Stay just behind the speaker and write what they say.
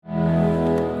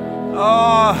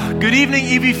Good evening,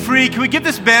 EV Free. Can we give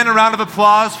this band a round of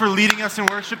applause for leading us in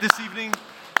worship this evening?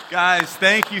 Guys,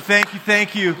 thank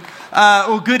you.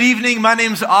 Well, good evening. My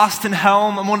name's Austin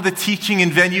Helm. I'm one of the teaching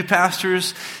and venue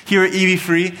pastors here at EV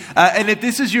Free. And if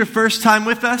this is your first time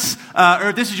with us,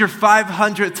 or if this is your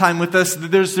 500th time with us,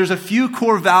 there's a few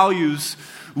core values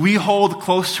we hold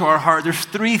close to our heart. There's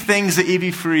three things at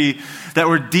EV Free that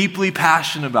we're deeply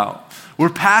passionate about. We're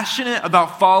passionate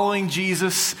about following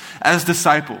Jesus as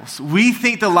disciples. We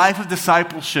think the life of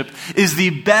discipleship is the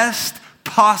best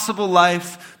possible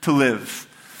life to live.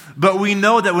 But we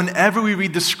know that whenever we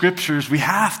read the scriptures, we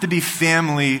have to be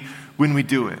family when we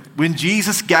do it. When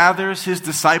Jesus gathers his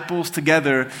disciples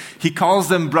together, he calls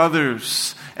them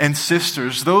brothers and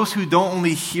sisters, those who don't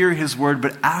only hear his word,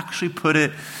 but actually put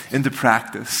it into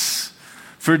practice.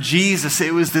 For Jesus,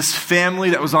 it was this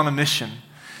family that was on a mission.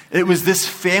 It was this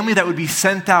family that would be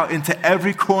sent out into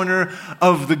every corner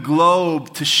of the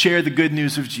globe to share the good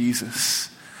news of Jesus.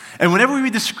 And whenever we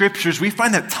read the scriptures, we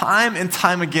find that time and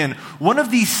time again, one of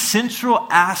the central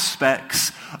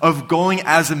aspects of going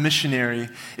as a missionary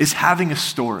is having a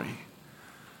story.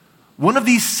 One of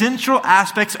these central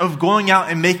aspects of going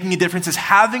out and making a difference is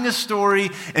having a story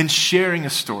and sharing a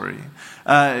story.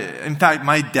 In fact,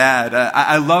 my dad,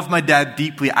 I love my dad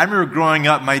deeply. I remember growing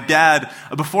up, my dad,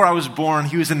 before I was born,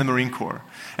 he was in the Marine Corps.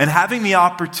 And having the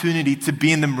opportunity to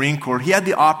be in the Marine Corps, he had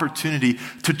the opportunity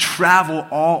to travel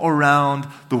all around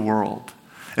the world.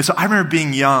 And so I remember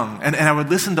being young, and I would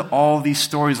listen to all these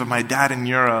stories of my dad in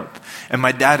Europe, and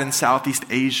my dad in Southeast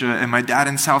Asia, and my dad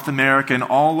in South America, and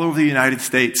all over the United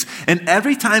States. And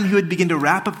every time he would begin to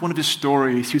wrap up one of his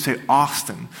stories, he would say,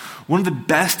 Austin, one of the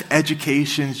best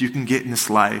educations you can get in this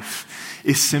life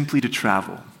is simply to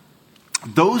travel.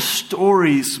 Those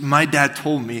stories my dad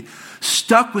told me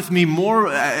stuck with me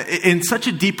more in such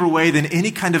a deeper way than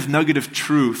any kind of nugget of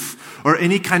truth or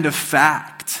any kind of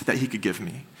fact that he could give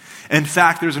me. In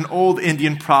fact, there's an old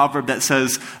Indian proverb that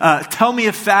says, tell me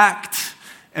a fact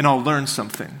and I'll learn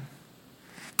something.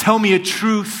 Tell me a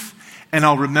truth and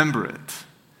I'll remember it.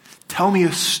 Tell me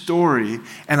a story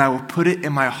and I will put it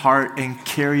in my heart and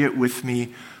carry it with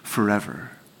me forever.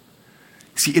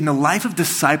 See, in the life of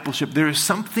discipleship, there is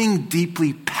something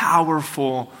deeply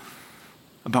powerful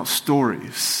about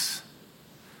stories.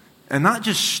 And not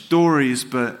just stories,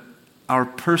 but our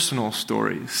personal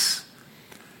stories.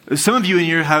 Some of you in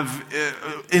here have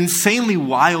insanely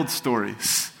wild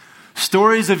stories.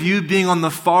 Stories of you being on the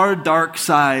far dark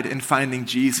side and finding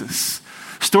Jesus.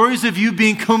 Stories of you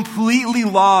being completely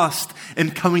lost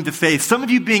and coming to faith. Some of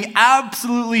you being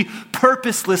absolutely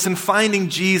purposeless and finding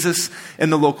Jesus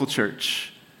in the local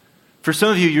church. For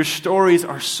some of you, your stories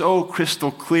are so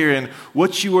crystal clear, and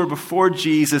what you were before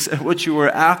Jesus and what you were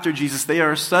after Jesus, they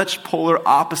are such polar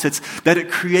opposites that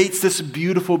it creates this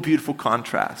beautiful, beautiful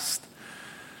contrast.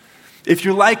 If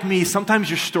you're like me, sometimes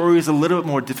your story is a little bit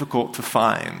more difficult to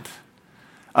find.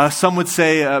 Some would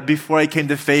say before I came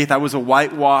to faith, I was a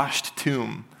whitewashed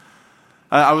tomb.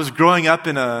 I was growing up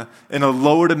in a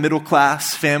lower to middle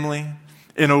class family,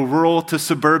 in a rural to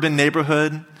suburban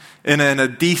neighborhood, in a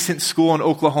decent school in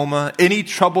Oklahoma. Any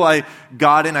trouble I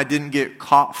got in, I didn't get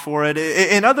caught for it.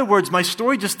 In other words, my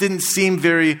story just didn't seem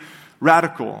very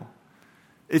radical.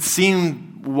 It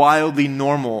seemed wildly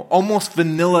normal, almost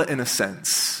vanilla in a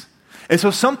sense. And so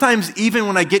sometimes even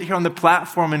when I get here on the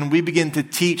platform and we begin to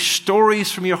teach, stories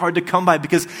from you are hard to come by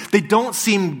because they don't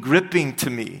seem gripping to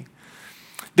me.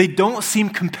 They don't seem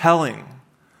compelling.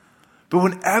 But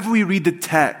whenever we read the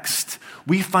text,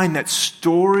 we find that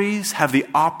stories have the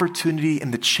opportunity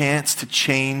and the chance to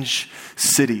change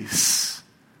cities,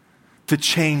 to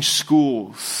change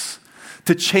schools,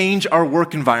 to change our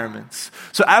work environments.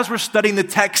 So as we're studying the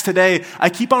text today, I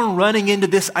keep on running into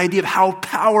this idea of how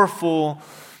powerful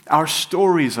our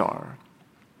stories are.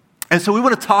 And so we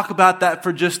want to talk about that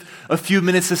for just a few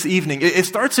minutes this evening. It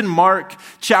starts in Mark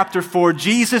chapter 4.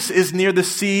 Jesus is near the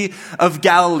Sea of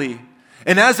Galilee.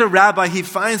 And as a rabbi, he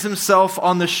finds himself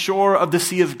on the shore of the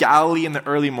Sea of Galilee in the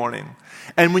early morning.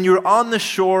 And when you're on the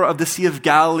shore of the Sea of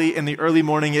Galilee in the early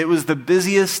morning, it was the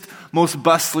busiest, most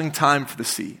bustling time for the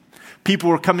sea.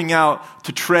 People were coming out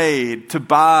to trade, to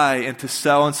buy, and to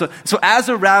sell. And so as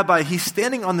a rabbi, he's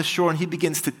standing on the shore and he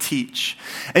begins to teach.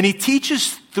 And he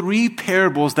teaches three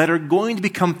parables that are going to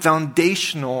become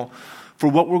foundational for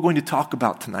what we're going to talk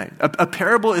about tonight. A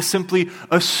parable is simply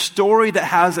a story that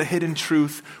has a hidden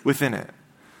truth within it.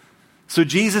 So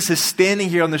Jesus is standing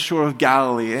here on the shore of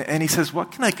Galilee and he says,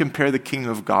 what can I compare the kingdom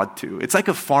of God to? It's like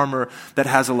a farmer that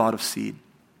has a lot of seed.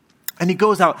 And he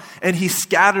goes out and he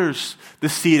scatters the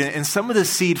seed, and some of the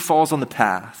seed falls on the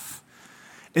path.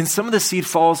 And some of the seed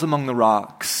falls among the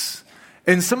rocks.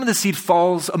 And some of the seed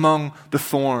falls among the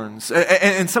thorns.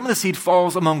 And some of the seed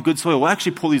falls among good soil. We'll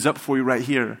actually pull these up for you right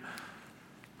here.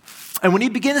 And when he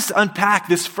begins to unpack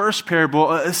this first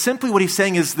parable, simply what he's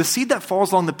saying is the seed that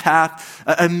falls along the path,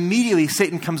 immediately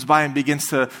Satan comes by and begins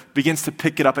to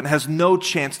pick it up and has no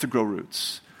chance to grow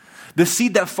roots. The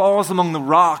seed that falls among the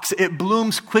rocks, it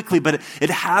blooms quickly, but it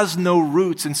has no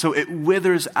roots, and so it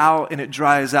withers out and it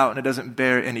dries out and it doesn't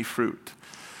bear any fruit.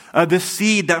 The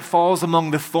seed that falls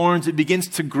among the thorns, it begins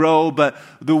to grow, but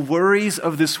the worries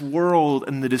of this world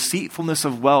and the deceitfulness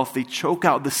of wealth, they choke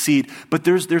out the seed. But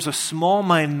there's a small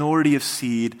minority of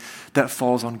seed that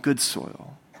falls on good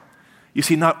soil. You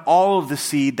see, not all of the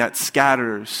seed that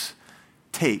scatters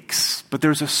takes, but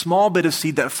there's a small bit of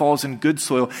seed that falls in good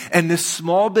soil. And this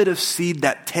small bit of seed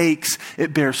that takes,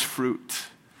 it bears fruit.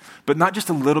 But not just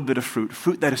a little bit of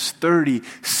fruit that is 30,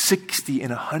 60, and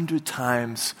 100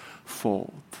 times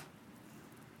fold.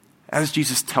 As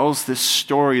Jesus tells this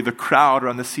story, the crowd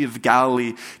around the Sea of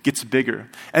Galilee gets bigger.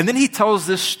 And then he tells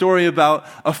this story about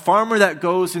a farmer that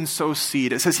goes and sows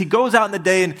seed. It says he goes out in the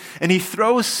day and he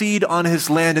throws seed on his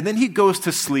land, and then he goes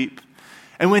to sleep.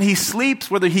 And when he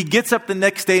sleeps, whether he gets up the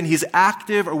next day and he's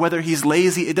active or whether he's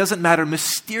lazy, it doesn't matter.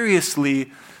 Mysteriously,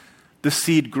 the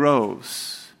seed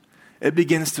grows. It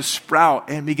begins to sprout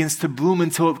and begins to bloom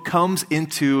until it comes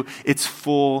into its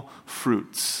full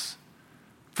fruits.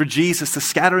 For Jesus, the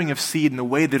scattering of seed and the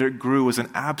way that it grew was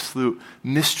an absolute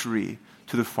mystery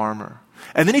to the farmer.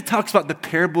 And then he talks about the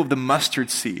parable of the mustard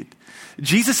seed.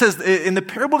 Jesus says in the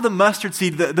parable of the mustard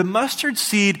seed, the mustard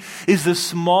seed is the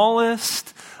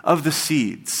smallest of the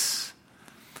seeds.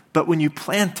 But when you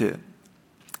plant it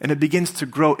and it begins to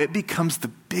grow, it becomes the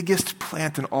biggest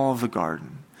plant in all of the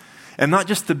garden. And not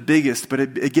just the biggest, but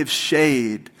it gives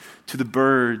shade to the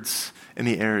birds in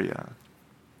the area.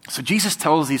 So Jesus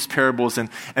tells these parables and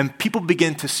people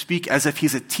begin to speak as if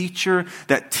he's a teacher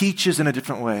that teaches in a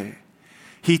different way.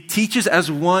 He teaches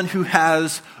as one who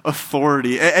has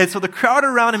authority. And so the crowd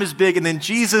around him is big, and then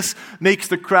Jesus makes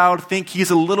the crowd think he's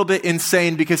a little bit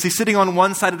insane because he's sitting on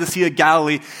one side of the Sea of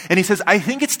Galilee, and he says, I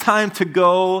think it's time to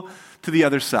go to the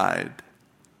other side.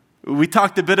 We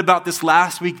talked a bit about this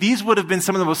last week. These would have been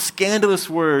some of the most scandalous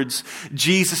words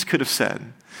Jesus could have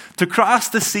said. To cross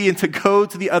the sea and to go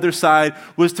to the other side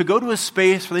was to go to a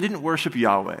space where they didn't worship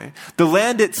Yahweh. The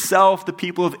land itself, the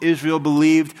people of Israel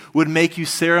believed, would make you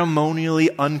ceremonially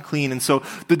unclean. And so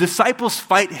the disciples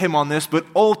fight him on this, but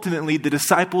ultimately the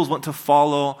disciples want to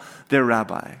follow their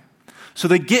rabbi. So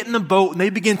they get in the boat and they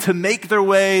begin to make their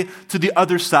way to the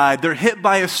other side. They're hit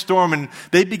by a storm and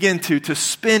they begin to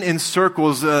spin in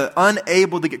circles,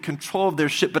 unable to get control of their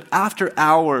ship. But after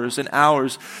hours and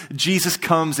hours, Jesus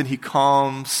comes and he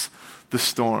calms the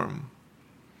storm.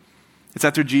 It's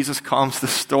after Jesus calms the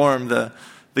storm, the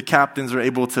captains are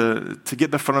able to get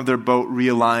the front of their boat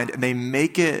realigned and they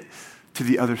make it to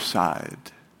the other side,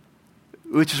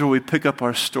 which is where we pick up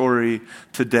our story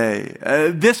today.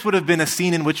 This would have been a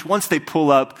scene in which once they pull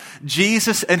up,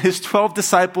 Jesus and his 12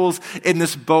 disciples in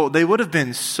this boat, they would have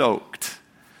been soaked.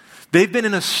 They've been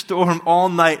in a storm all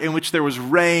night in which there was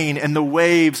rain and the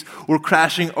waves were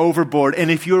crashing overboard. And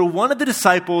if you're one of the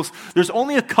disciples, there's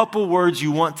only a couple words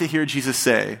you want to hear Jesus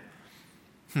say.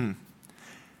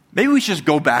 Maybe we should just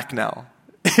go back now.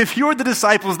 If you're the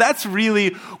disciples, that's really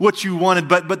what you wanted.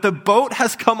 But the boat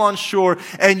has come on shore,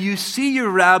 and you see your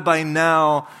rabbi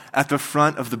now at the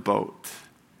front of the boat.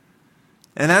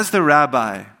 And as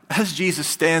Jesus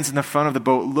stands in the front of the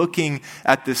boat looking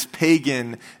at this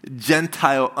pagan,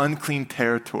 Gentile, unclean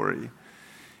territory,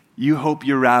 you hope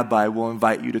your rabbi will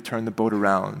invite you to turn the boat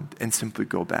around and simply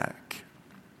go back.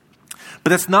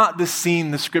 But that's not the scene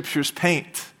the scriptures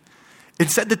paint.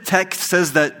 Instead, the text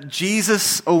says that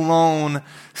Jesus alone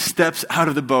steps out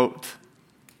of the boat.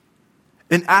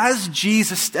 And as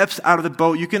Jesus steps out of the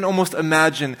boat, you can almost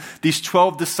imagine these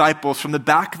 12 disciples from the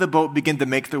back of the boat begin to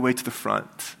make their way to the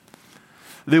front.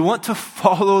 They want to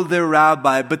follow their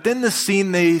rabbi, but then the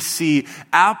scene they see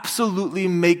absolutely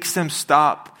makes them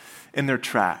stop in their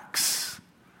tracks.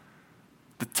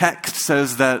 The text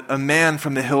says that a man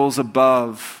from the hills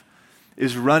above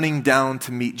is running down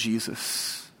to meet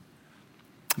Jesus.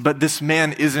 But this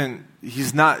man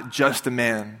he's not just a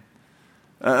man.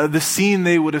 The scene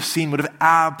they would have seen would have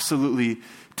absolutely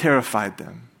terrified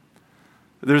them.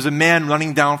 There's a man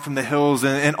running down from the hills,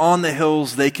 and on the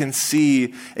hills they can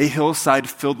see a hillside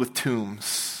filled with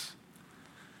tombs.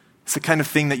 It's the kind of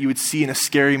thing that you would see in a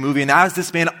scary movie. And as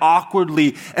this man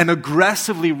awkwardly and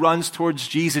aggressively runs towards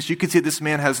Jesus, you can see this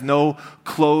man has no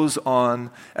clothes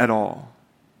on at all.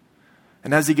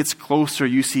 And as he gets closer,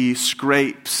 you see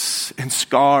scrapes and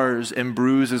scars and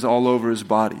bruises all over his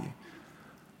body.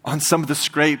 On some of the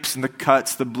scrapes and the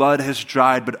cuts, the blood has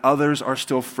dried, but others are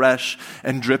still fresh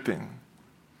and dripping.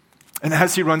 And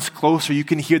as he runs closer, you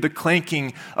can hear the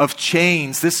clanking of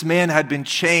chains. This man had been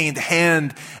chained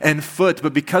hand and foot,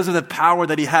 but because of the power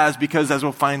that he has, because as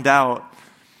we'll find out,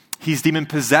 he's demon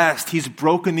possessed, he's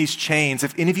broken these chains.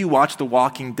 If any of you watch The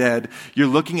Walking Dead, you're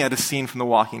looking at a scene from The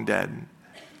Walking Dead.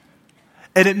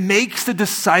 And it makes the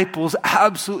disciples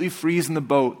absolutely freeze in the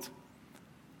boat.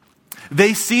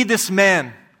 They see this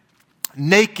man,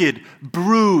 naked,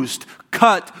 bruised,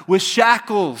 cut, with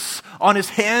shackles on his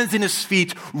hands and his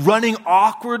feet, running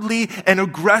awkwardly and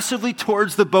aggressively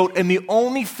towards the boat. And the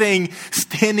only thing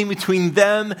standing between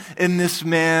them and this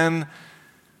man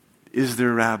is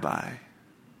their rabbi.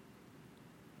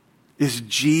 Is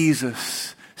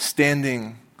Jesus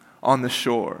standing on the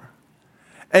shore.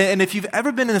 And if you've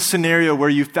ever been in a scenario where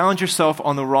you found yourself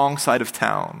on the wrong side of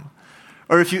town,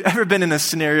 or if you've ever been in a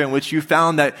scenario in which you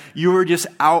found that you were just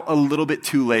out a little bit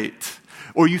too late,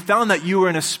 or you found that you were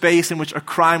in a space in which a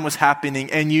crime was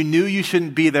happening and you knew you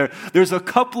shouldn't be there, there's a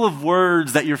couple of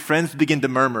words that your friends begin to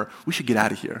murmur. We should get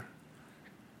out of here.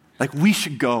 Like, we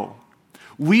should go.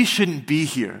 We shouldn't be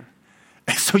here.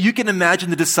 And so you can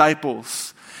imagine the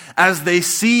disciples, as they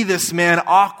see this man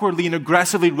awkwardly and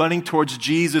aggressively running towards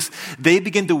Jesus, they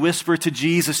begin to whisper to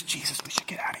Jesus, Jesus, we should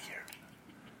get out of here.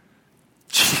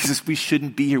 Jesus, we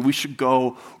shouldn't be here. We should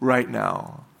go right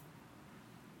now.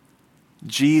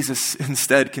 Jesus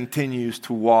instead continues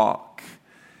to walk,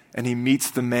 and he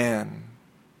meets the man.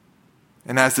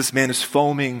 And as this man is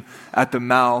foaming at the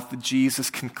mouth, Jesus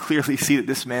can clearly see that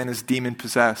this man is demon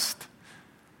possessed.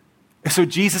 And so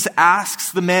Jesus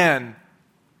asks the man,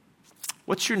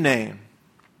 what's your name?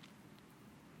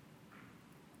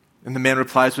 And the man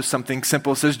replies with something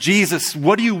simple. Says, Jesus,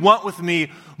 what do you want with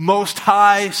me, Most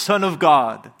High Son of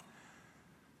God?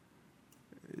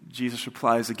 Jesus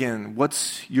replies again,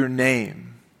 what's your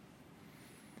name?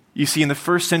 You see, in the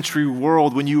first century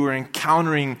world, when you were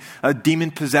encountering a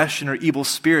demon possession or evil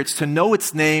spirits, to know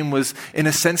its name was, in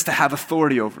a sense, to have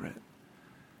authority over it.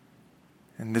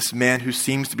 And this man who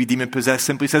seems to be demon possessed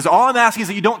simply says, all I'm asking is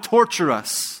that you don't torture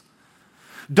us.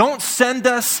 Don't send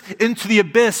us into the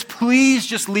abyss. Please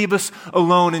just leave us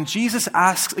alone. And Jesus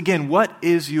asks again, what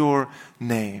is your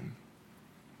name?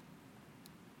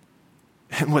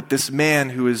 And what this man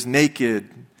who is naked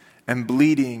and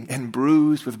bleeding and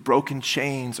bruised with broken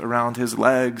chains around his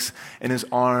legs and his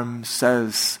arms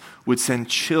says would send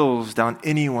chills down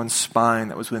anyone's spine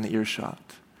that was within earshot.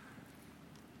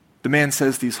 The man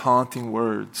says these haunting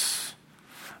words,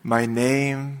 my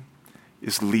name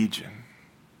is Legion.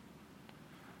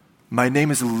 My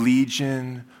name is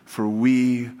Legion, for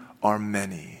we are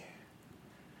many.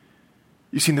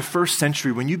 You see, in the first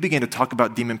century, when you began to talk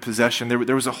about demon possession,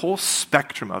 there was a whole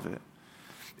spectrum of it.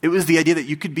 It was the idea that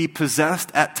you could be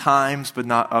possessed at times, but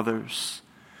not others.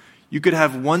 You could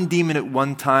have one demon at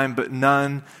one time, but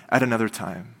none at another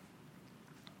time.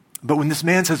 But when this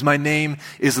man says, my name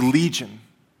is Legion,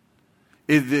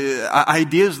 the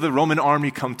ideas of the Roman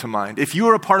army come to mind. If you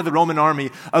were a part of the Roman army,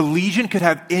 a legion could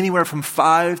have anywhere from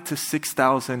 5,000 to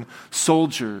 6,000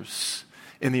 soldiers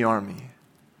in the army.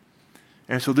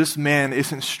 And so this man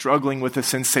isn't struggling with the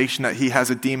sensation that he has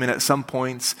a demon at some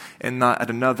points and not at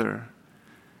another.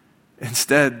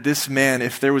 Instead, this man,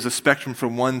 if there was a spectrum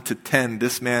from 1 to 10,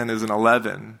 this man is an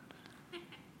 11.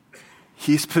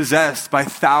 He's possessed by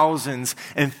thousands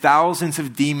and thousands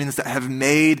of demons that have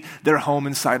made their home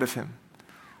inside of him.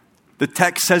 The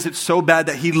text says it's so bad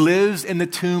that he lives in the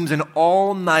tombs and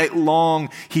all night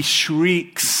long he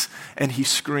shrieks and he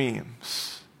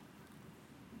screams.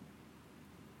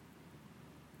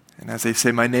 And as they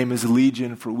say, my name is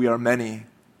Legion, for we are many.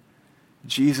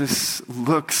 Jesus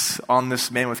looks on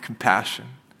this man with compassion.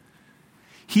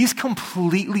 He's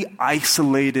completely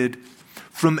isolated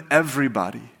from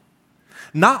everybody.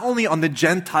 Not only on the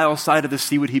Gentile side of the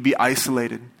sea would he be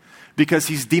isolated, because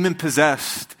he's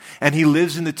demon-possessed and he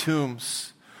lives in the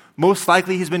tombs. Most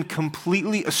likely he's been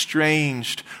completely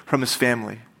estranged from his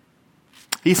family.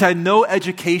 He's had no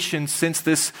education since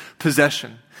this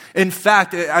possession. In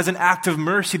fact, as an act of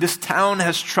mercy, this town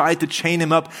has tried to chain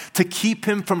him up to keep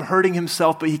him from hurting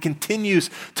himself, but he continues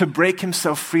to break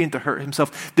himself free and to hurt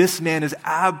himself. This man is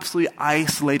absolutely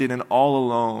isolated and all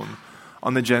alone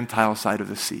on the Gentile side of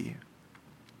the sea.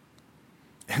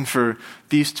 And for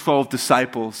these 12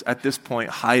 disciples at this point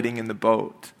hiding in the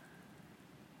boat,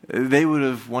 they would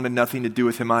have wanted nothing to do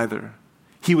with him either.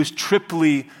 He was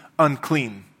triply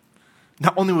unclean.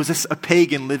 Not only was this a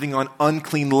pagan living on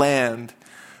unclean land,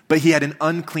 but he had an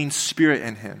unclean spirit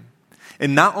in him.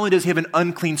 And not only does he have an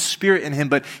unclean spirit in him,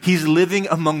 but he's living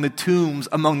among the tombs,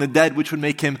 among the dead, which would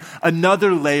make him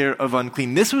another layer of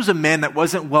unclean. This was a man that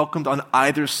wasn't welcomed on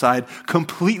either side,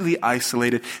 completely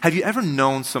isolated. Have you ever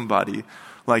known somebody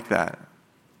like that?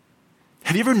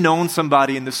 Have you ever known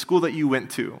somebody in the school that you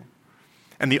went to,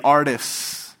 and the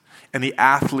artists, and the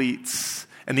athletes,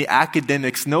 and the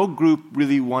academics, no group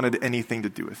really wanted anything to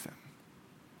do with them?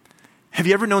 Have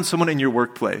you ever known someone in your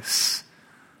workplace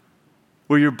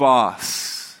where your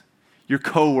boss, your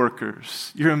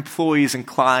coworkers, your employees and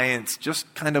clients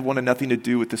just kind of wanted nothing to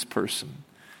do with this person?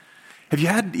 Have you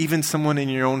had even someone in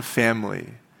your own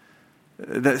family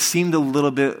that seemed a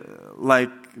little bit like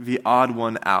the odd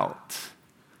one out?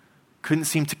 Couldn't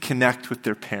seem to connect with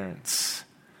their parents.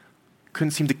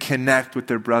 Couldn't seem to connect with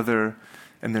their brother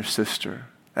and their sister.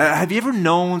 Have you ever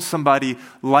known somebody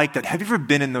like that? Have you ever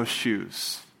been in those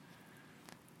shoes?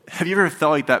 Have you ever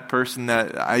felt like that person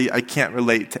that I can't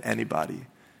relate to anybody?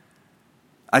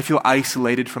 I feel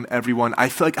isolated from everyone. I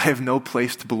feel like I have no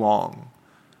place to belong.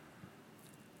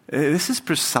 This is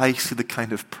precisely the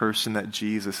kind of person that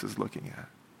Jesus is looking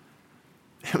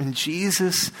at. When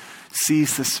Jesus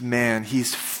sees this man,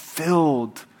 he's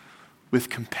filled with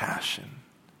compassion.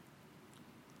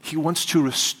 He wants to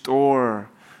restore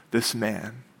this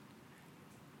man.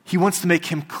 He wants to make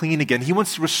him clean again. He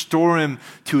wants to restore him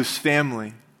to his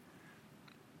family,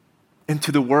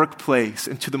 into the workplace,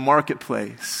 into the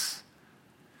marketplace,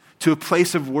 to a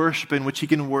place of worship in which he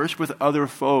can worship with other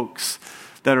folks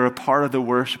that are a part of the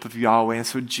worship of Yahweh. And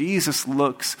so Jesus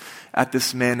looks at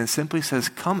this man and simply says,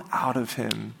 "Come out of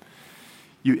him,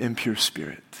 you impure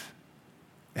spirit."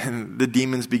 And the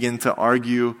demons begin to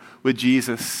argue with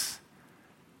Jesus,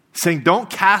 saying, "Don't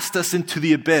cast us into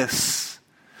the abyss.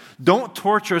 Don't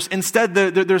torture us. Instead,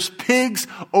 there's pigs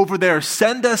over there.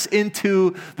 Send us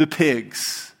into the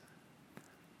pigs."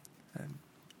 And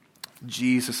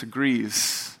Jesus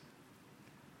agrees.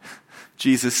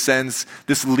 Jesus sends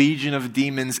this legion of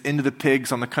demons into the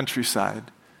pigs on the countryside.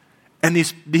 And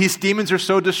these demons are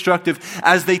so destructive.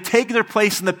 As they take their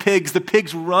place in the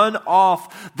pigs run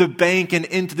off the bank and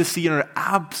into the sea and are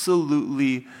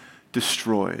absolutely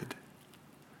destroyed.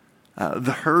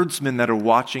 The herdsmen that are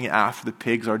watching after the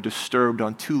pigs are disturbed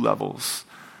on two levels.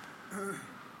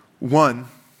 One,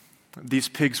 these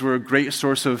pigs were a great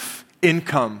source of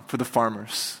income for the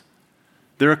farmers.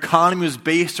 Their economy was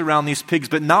based around these pigs.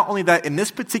 But not only that, in this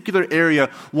particular area,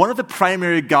 one of the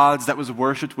primary gods that was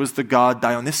worshipped was the god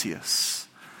Dionysius.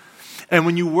 And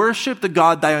when you worship the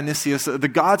god Dionysius, the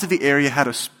gods of the area had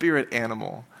a spirit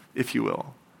animal, if you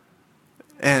will.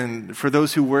 And for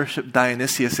those who worshiped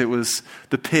Dionysius, it was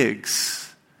the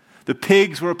pigs. The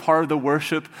pigs were a part of the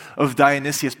worship of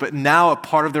Dionysius, but now a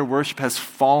part of their worship has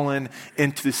fallen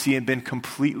into the sea and been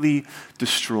completely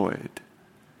destroyed.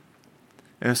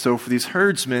 And so for these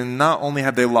herdsmen, not only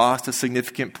have they lost a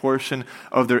significant portion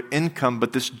of their income,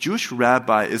 but this Jewish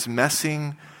rabbi is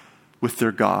messing with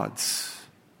their gods,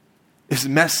 is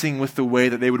messing with the way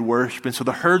that they would worship. And so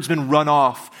the herdsmen run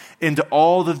off into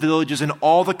all the villages and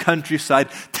all the countryside,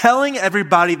 telling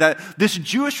everybody that this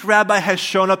Jewish rabbi has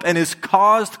shown up and has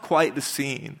caused quite the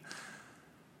scene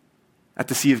at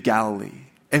the Sea of Galilee.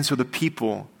 And so the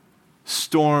people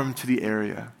storm to the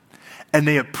area and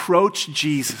they approach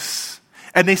Jesus.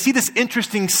 And they see this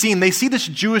interesting scene. They see this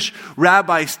Jewish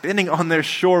rabbi standing on their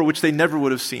shore, which they never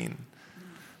would have seen.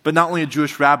 But not only a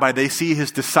Jewish rabbi, they see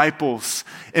his disciples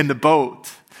in the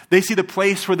boat. They see the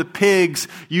place where the pigs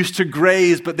used to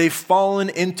graze, but they've fallen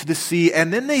into the sea.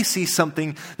 And then they see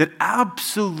something that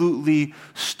absolutely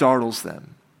startles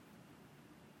them.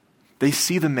 They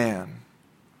see the man.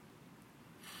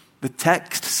 The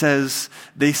text says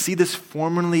they see this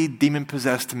formerly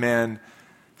demon-possessed man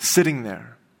sitting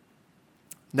there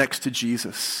next to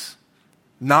Jesus,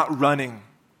 not running,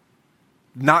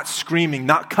 not screaming,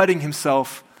 not cutting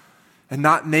himself, and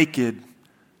not naked,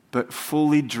 but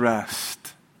fully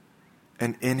dressed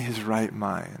and in his right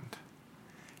mind.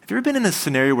 Have you ever been in a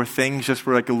scenario where things just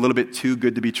were like a little bit too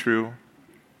good to be true?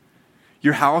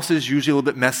 Your house is usually a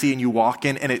little bit messy and you walk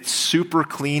in and it's super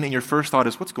clean and your first thought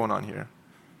is, what's going on here?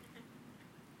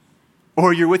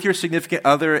 Or you're with your significant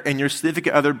other and your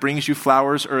significant other brings you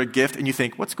flowers or a gift and you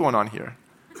think, what's going on here?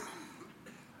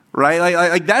 Right?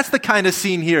 Like that's the kind of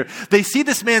scene here. They see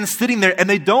this man sitting there and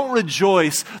they don't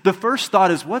rejoice. The first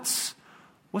thought is, what's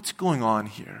going on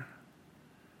here?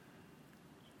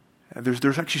 And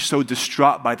they're actually so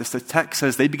distraught by this. The text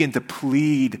says they begin to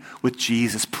plead with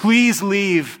Jesus. Please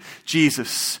leave,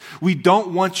 Jesus. We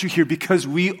don't want you here because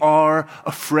we are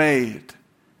afraid.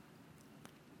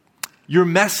 You're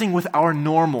messing with our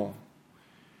normal.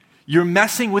 You're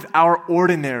messing with our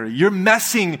ordinary. You're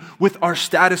messing with our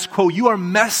status quo. You are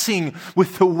messing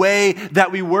with the way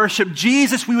that we worship.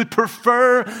 Jesus, we would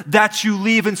prefer that you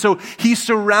leave. And so he's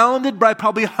surrounded by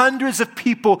probably hundreds of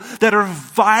people that are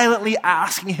violently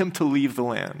asking him to leave the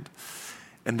land.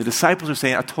 And the disciples are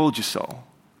saying, I told you so.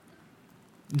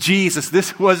 Jesus,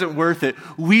 this wasn't worth it.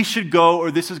 We should go,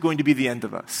 or this is going to be the end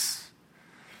of us.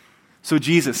 So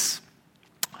Jesus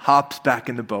hops back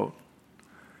in the boat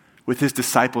with his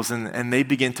disciples, and they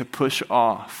begin to push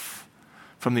off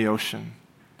from the ocean,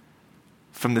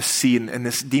 from the sea, and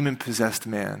this demon-possessed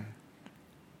man.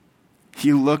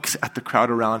 He looks at the crowd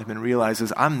around him and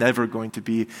realizes, I'm never going to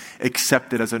be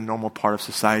accepted as a normal part of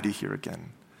society here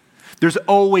again. There's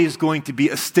always going to be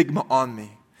a stigma on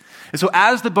me. And so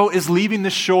as the boat is leaving the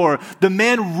shore, the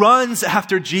man runs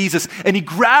after Jesus, and he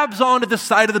grabs onto the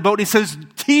side of the boat and he says,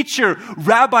 Teacher,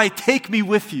 Rabbi, take me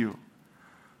with you.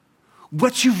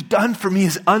 What you've done for me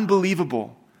is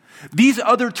unbelievable. These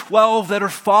other 12 that are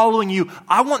following you,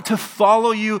 I want to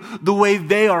follow you the way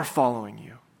they are following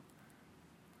you.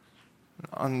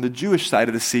 On the Jewish side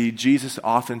of the sea, Jesus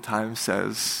oftentimes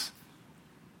says,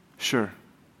 sure,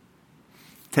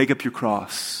 take up your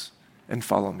cross and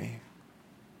follow me.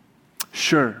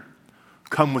 Sure,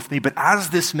 come with me. But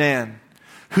as this man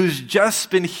who's just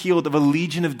been healed of a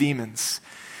legion of demons,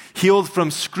 healed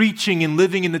from screeching and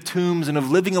living in the tombs and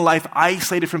of living a life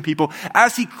isolated from people,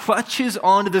 as he clutches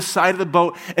onto the side of the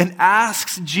boat and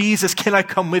asks Jesus, can I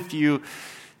come with you?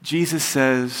 Jesus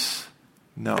says,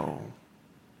 no.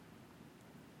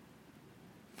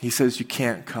 He says, you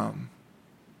can't come.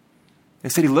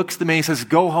 Instead, he looks at the man and says,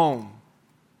 go home.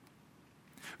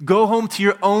 Go home to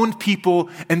your own people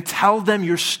and tell them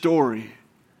your story.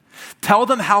 Tell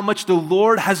them how much the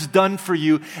Lord has done for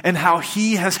you and how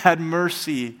he has had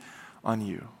mercy on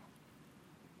you.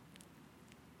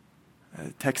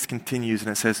 The text continues and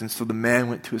it says, and so the man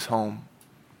went to his home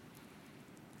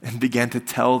and began to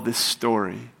tell this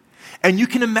story. And you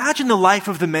can imagine the life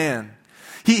of the man.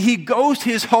 He goes to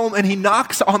his home and he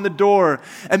knocks on the door.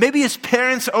 And maybe his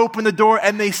parents open the door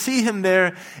and they see him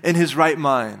there in his right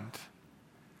mind.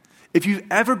 If you've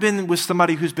ever been with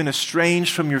somebody who's been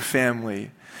estranged from your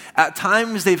family, at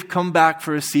times they've come back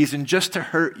for a season just to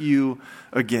hurt you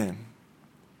again.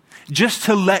 Just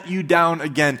to let you down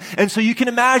again. And so you can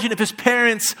imagine if his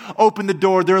parents open the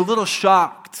door, they're a little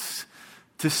shocked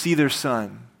to see their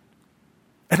son.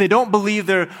 And they don't believe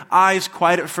their eyes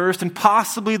quite at first, and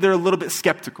possibly they're a little bit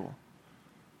skeptical.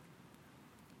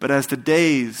 But as the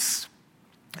days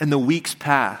and the weeks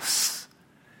pass,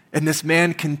 and this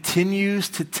man continues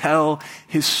to tell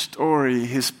his story,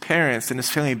 his parents and his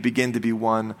family begin to be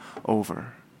won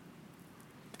over.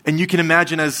 And you can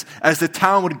imagine as the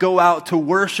town would go out to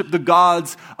worship the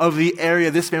gods of the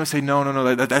area, this man would say,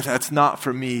 no, that's not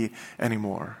for me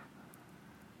anymore.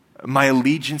 My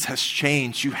allegiance has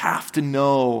changed. You have to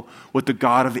know what the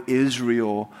God of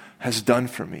Israel has done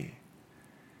for me.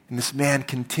 And this man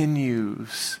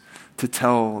continues to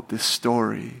tell this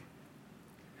story.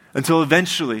 Until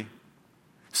eventually,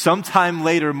 sometime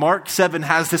later, Mark 7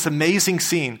 has this amazing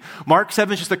scene. Mark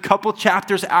 7 is just a couple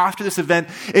chapters after this event.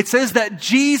 It says that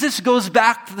Jesus goes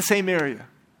back to the same area.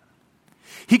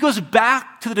 He goes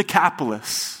back to the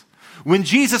Decapolis. When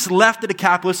Jesus left the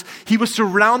Decapolis, he was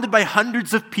surrounded by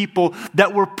hundreds of people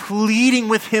that were pleading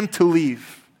with him to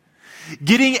leave.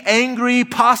 Getting angry,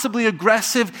 possibly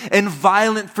aggressive, and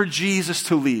violent for Jesus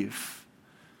to leave.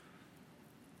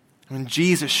 When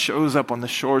Jesus shows up on the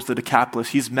shores of the Decapolis,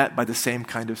 he's met by the same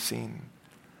kind of scene.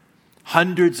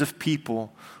 Hundreds of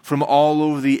people from all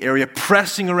over the area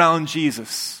pressing around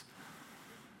Jesus.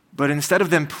 But instead of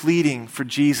them pleading for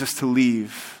Jesus to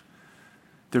leave,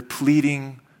 they're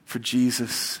pleading for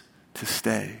Jesus to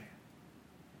stay.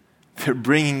 They're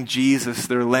bringing Jesus,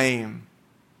 they're lame,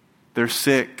 they're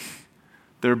sick,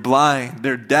 they're blind,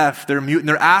 they're deaf, they're mute, and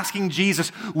they're asking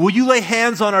Jesus, will you lay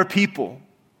hands on our people?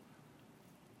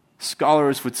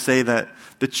 Scholars would say that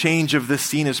the change of this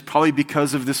scene is probably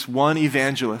because of this one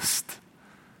evangelist.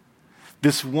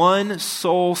 This one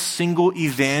sole single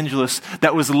evangelist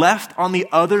that was left on the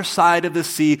other side of the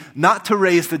sea, not to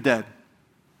raise the dead,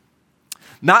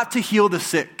 not to heal the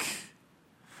sick,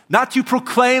 not to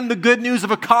proclaim the good news of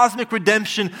a cosmic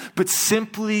redemption, but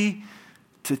simply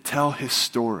to tell his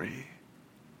story.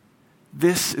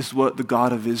 This is what the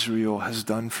God of Israel has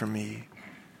done for me.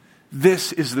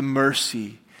 This is the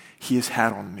mercy he has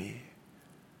had on me.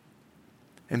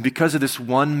 And because of this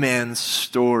one man's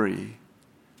story,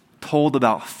 told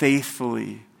about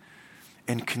faithfully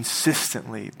and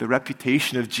consistently, the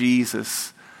reputation of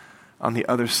Jesus on the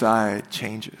other side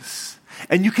changes.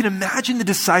 And you can imagine the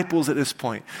disciples at this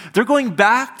point. They're going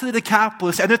back to the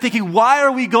Decapolis and they're thinking, why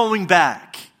are we going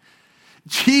back?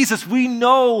 Jesus, we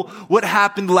know what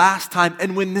happened last time.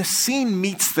 And when this scene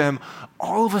meets them,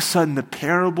 all of a sudden the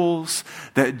parables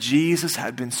that Jesus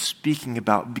had been speaking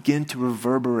about begin to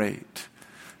reverberate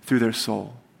through their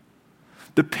soul.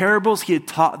 The parables he had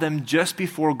taught them just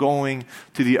before going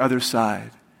to the other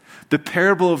side. The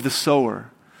parable of the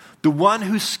sower, the one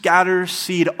who scatters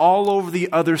seed all over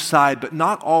the other side, but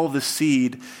not all the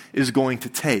seed is going to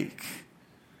take.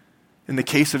 In the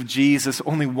case of Jesus,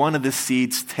 only one of the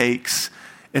seeds takes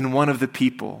in one of the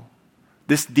people.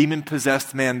 This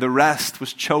demon-possessed man, the rest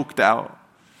was choked out.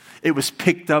 It was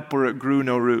picked up where it grew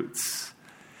no roots.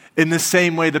 In the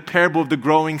same way, the parable of the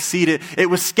growing seed, it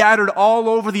was scattered all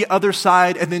over the other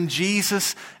side, and then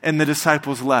Jesus and the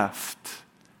disciples left.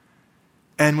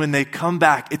 And when they come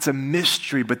back, it's a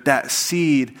mystery, but that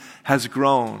seed has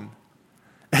grown.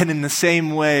 And in the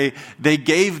same way, they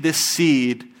gave this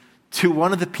seed to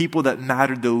one of the people that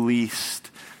mattered the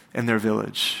least in their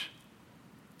village.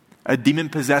 A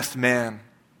demon-possessed man,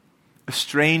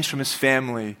 estranged from his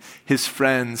family, his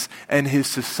friends, and his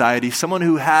society. Someone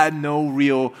who had no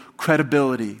real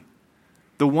credibility.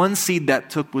 The one seed that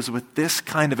took was with this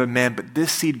kind of a man, but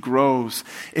this seed grows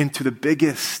into the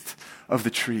biggest of the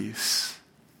trees.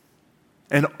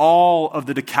 And all of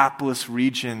the Decapolis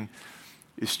region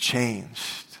is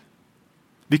changed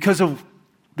because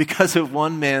of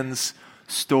one man's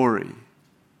story.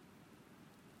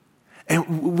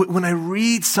 And when I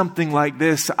read something like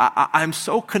this, I'm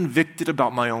so convicted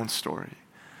about my own story.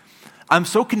 I'm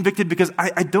so convicted because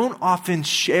I don't often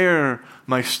share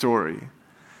my story.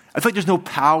 I feel like there's no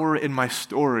power in my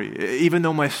story, even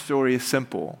though my story is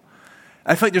simple.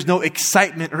 I feel like there's no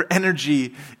excitement or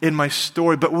energy in my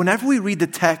story. But whenever we read the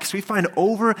text, we find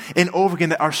over and over again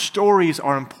that our stories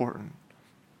are important.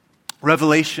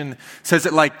 Revelation says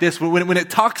it like this. When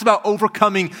it talks about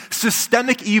overcoming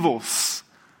systemic evils,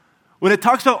 when it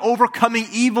talks about overcoming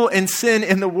evil and sin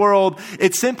in the world,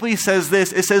 it simply says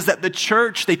this. It says that the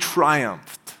church, they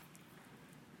triumphed.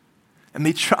 And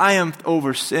they triumphed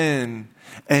over sin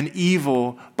and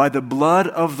evil by the blood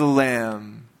of the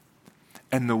Lamb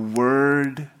and the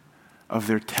word of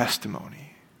their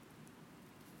testimony.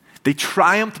 They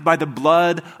triumphed by the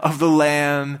blood of the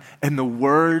Lamb and the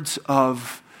words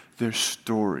of their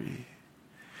story.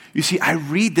 You see, I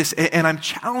read this and I'm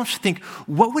challenged to think,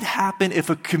 what would happen if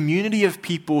a community of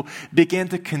people began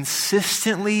to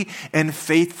consistently and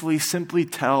faithfully simply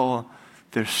tell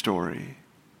their story?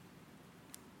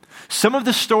 Some of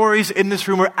the stories in this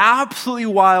room are absolutely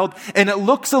wild, and it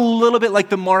looks a little bit like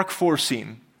the Mark IV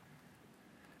scene.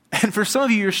 And for some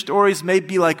of you, your stories may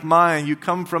be like mine. You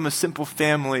come from a simple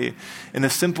family, in a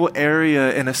simple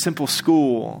area, in a simple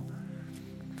school.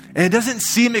 And it doesn't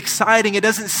seem exciting, it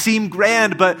doesn't seem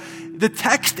grand, but the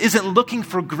text isn't looking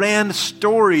for grand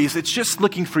stories. It's just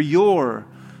looking for your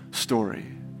story.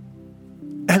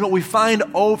 And what we find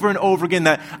over and over again,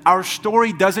 that our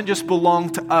story doesn't just belong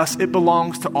to us, it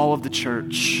belongs to all of the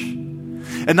church.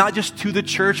 And not just to the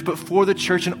church, but for the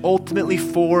church and ultimately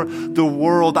for the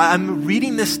world. I'm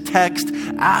reading this text,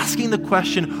 asking the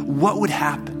question, what would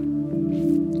happen?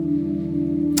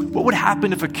 What would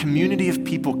happen if a community of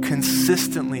people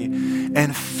consistently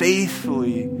and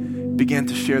faithfully began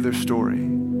to share their story?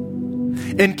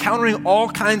 Encountering all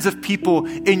kinds of people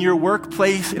in your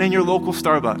workplace and in your local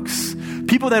Starbucks.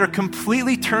 People that are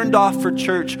completely turned off for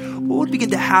church. What would begin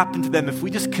to happen to them if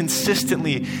we just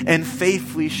consistently and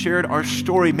faithfully shared our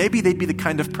story? Maybe they'd be the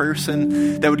kind of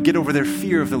person that would get over their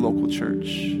fear of the local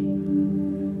church.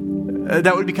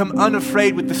 That would become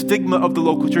unafraid with the stigma of the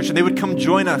local church, and they would come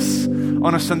join us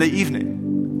on a Sunday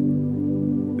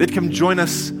evening. They'd come join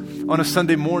us on a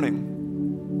Sunday morning.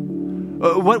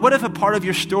 What if a part of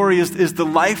your story is the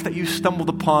life that you stumbled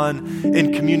upon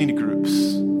in community groups?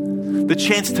 The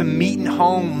chance to meet in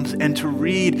homes and to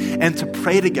read and to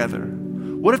pray together.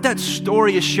 What if that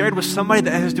story is shared with somebody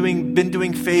that has been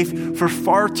doing faith for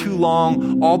far too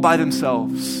long all by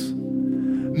themselves?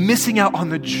 Missing out on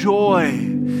the joy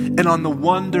and on the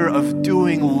wonder of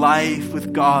doing life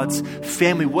with God's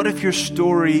family. What if your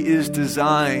story is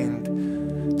designed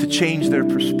to change their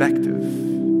perspective?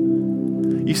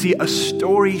 You see, a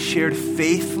story shared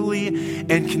faithfully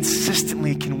and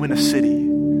consistently can win a city.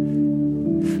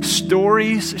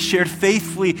 Stories shared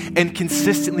faithfully and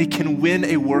consistently can win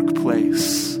a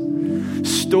workplace.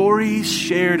 Stories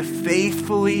shared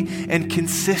faithfully and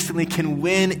consistently can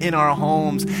win in our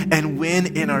homes and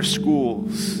win in our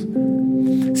schools.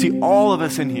 See, all of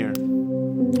us in here,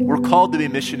 we're called to be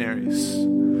missionaries.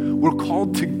 We're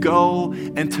called to go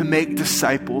and to make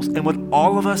disciples. And what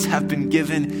all of us have been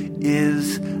given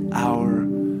is our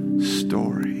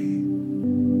story.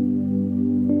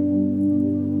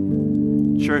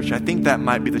 Church, I think that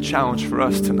might be the challenge for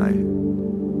us tonight.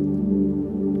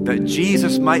 That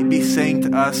Jesus might be saying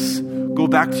to us, go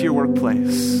back to your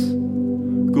workplace.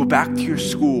 Go back to your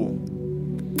school.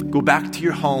 Go back to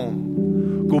your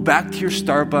home. Go back to your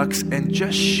Starbucks and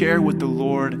just share what the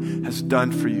Lord has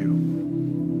done for you.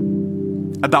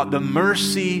 About the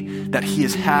mercy that he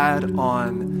has had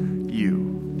on you.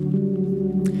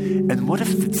 And what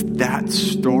if it's that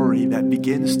story that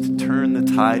begins to turn the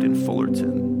tide in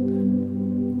Fullerton?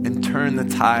 And turn the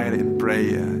tide in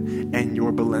Brea and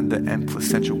Yorba Linda and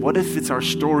Placentia? What if it's our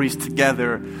stories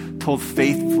together told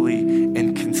faithfully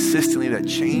and consistently that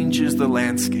changes the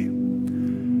landscape?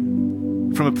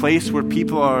 From a place where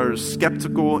people are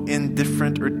skeptical,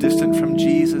 indifferent, or distant from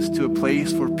Jesus to a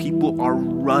place where people are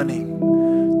running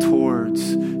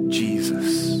towards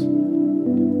Jesus.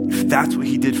 If that's what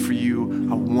he did for you,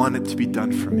 I want it to be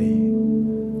done for me.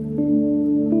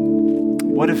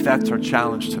 What if that's our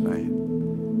challenge tonight?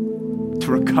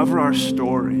 To recover our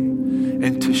story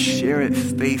and to share it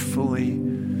faithfully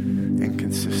and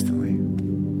consistently.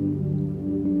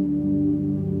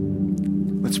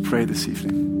 Let's pray this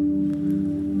evening.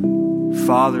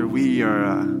 Father,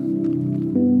 we're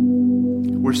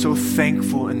so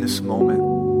thankful in this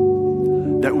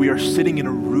moment that we are sitting in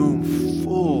a room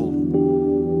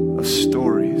full of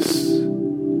stories.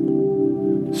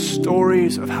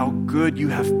 Stories of how good you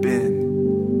have been.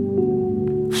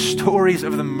 Stories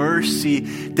of the mercy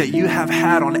that you have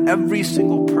had on every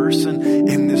single person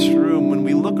in this room. When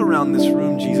we look around this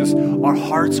room, Jesus, our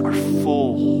hearts are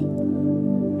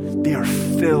full. They are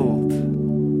filled.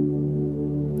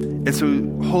 And so,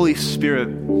 Holy Spirit,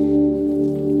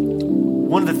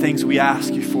 one of the things we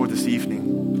ask you for this evening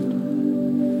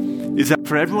is that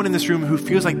for everyone in this room who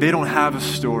feels like they don't have a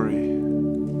story,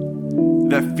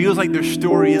 that feels like their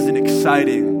story isn't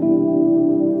exciting,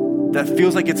 that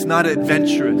feels like it's not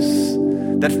adventurous,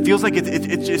 that feels like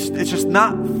it's just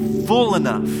not full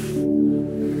enough,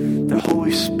 the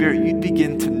Holy Spirit, you'd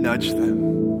begin to nudge them.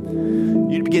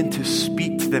 You'd begin to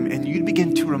speak to them, and you'd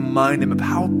begin to remind them of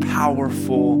how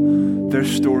powerful their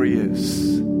story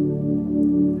is.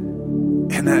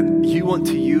 And that you want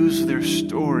to use their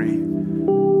story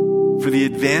for the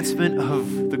advancement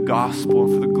of the gospel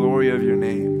and for the glory of your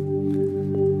name.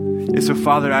 And so,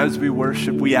 Father, as we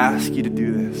worship, we ask you to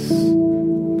do this.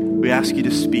 We ask you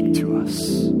to speak to us.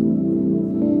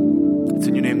 It's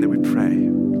in your name that we pray.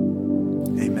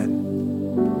 Amen.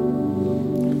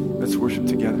 Let's worship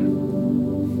together.